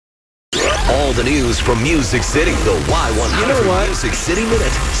All the news from Music City. The Y100 You know what? Music City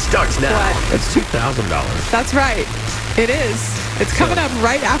Minute starts now. It's $2,000. That's right. It is. It's coming up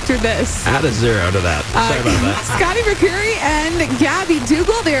right after this. Add a zero to that. Sorry about that. Scotty McCreery and Gabby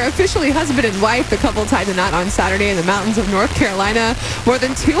Dougal, they are officially husband and wife. The couple tied the knot on Saturday in the mountains of North Carolina. More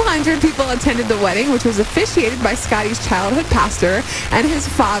than 200 people attended the wedding, which was officiated by Scotty's childhood pastor and his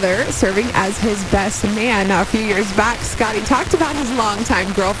father, serving as his best man. Now, a few years back, Scotty talked about his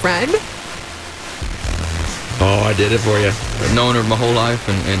longtime girlfriend. Oh, I did it for you. I've known her my whole life,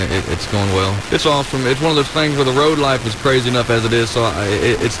 and it's going well. It's awesome. It's one of those things where the road life is crazy enough as it is, so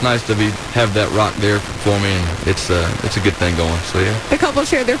it's nice to have that rock there for me, and it's a good thing going. So yeah. The couple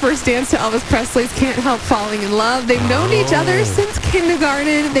shared their first dance to Elvis Presley's "Can't Help Falling in Love." They've known each other since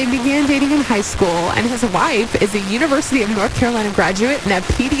kindergarten. They began dating in high school, and his wife is a University of North Carolina graduate and a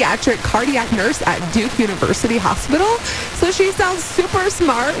pediatric cardiac nurse at Duke University Hospital. So she sounds super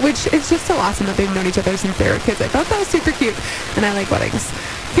smart, which is just so awesome that they've known each other since they were kids. I thought that was super cute, and I like weddings.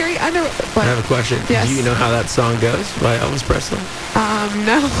 Carrie Underwood. I have a question. Yes. Do you know how that song goes by Elvis Presley?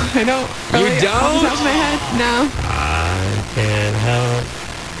 No, I don't. Really, You don't? off the top of my head, no. I can't help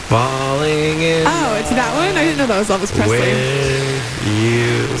falling in Oh, it's that one? I didn't know that was Elvis Presley. with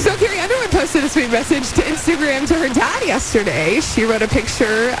you. So Carrie Underwood posted a sweet message to Instagram to her dad yesterday. She wrote a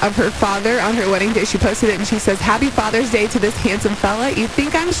picture of her father on her wedding day. She posted it and she says, "Happy Father's Day to this handsome fella. You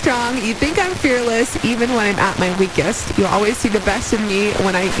think I'm strong. You think I'm fearless, even when I'm at my weakest. You always see the best in me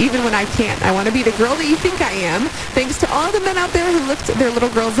even when I can't. I want to be the girl that you think I am. Thanks to all the men out there who lift their little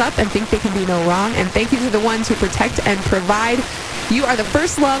girls up and think they can do no wrong. And thank you to the ones who protect and provide. You are the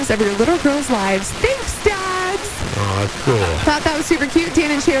first loves of your little girls' lives. Thanks, dads." Oh, that's cool. Thought that was super cute.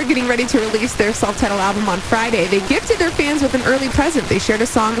 Dan and Shay are getting ready to release their self-titled album on Friday. They gifted their fans with an early present. They shared a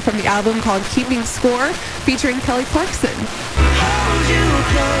song from the album called "Keeping Score" featuring Kelly Clarkson. Hold you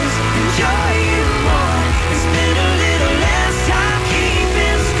close, enjoy you more, and spend a little less time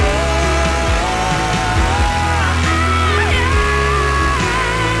keeping score.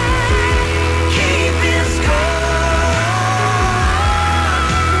 Keeping score.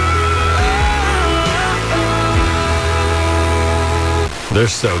 They're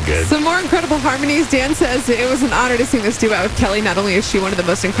so good. Some more incredible harmonies. Dan says it was an honor to sing this duet with Kelly. Not only is she one of the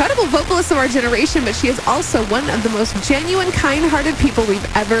most incredible vocalists of our generation, but she is also one of the most genuine, kind-hearted people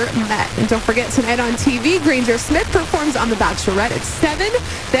we've ever met. And don't forget, tonight on TV, Granger Smith performs on The Bachelorette at 7.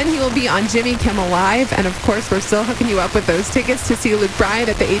 Then he will be on Jimmy Kimmel Live. And of course, we're still hooking you up with those tickets to see Luke Bryan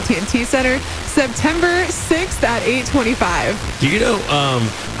at the AT&T Center September 6th at 8:25. Do you know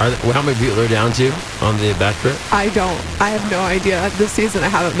how many people are down to on the Bachelorette? I don't. I have no idea. This season I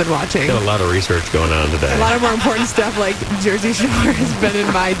haven't been watching. Got a lot of research going on today. A lot of more important stuff like Jersey Shore has been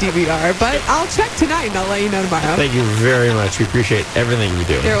in my DVR. But I'll check tonight and I'll let you know tomorrow. Thank you very much. We appreciate everything you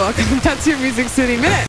do. You're welcome. That's your Music City Minute.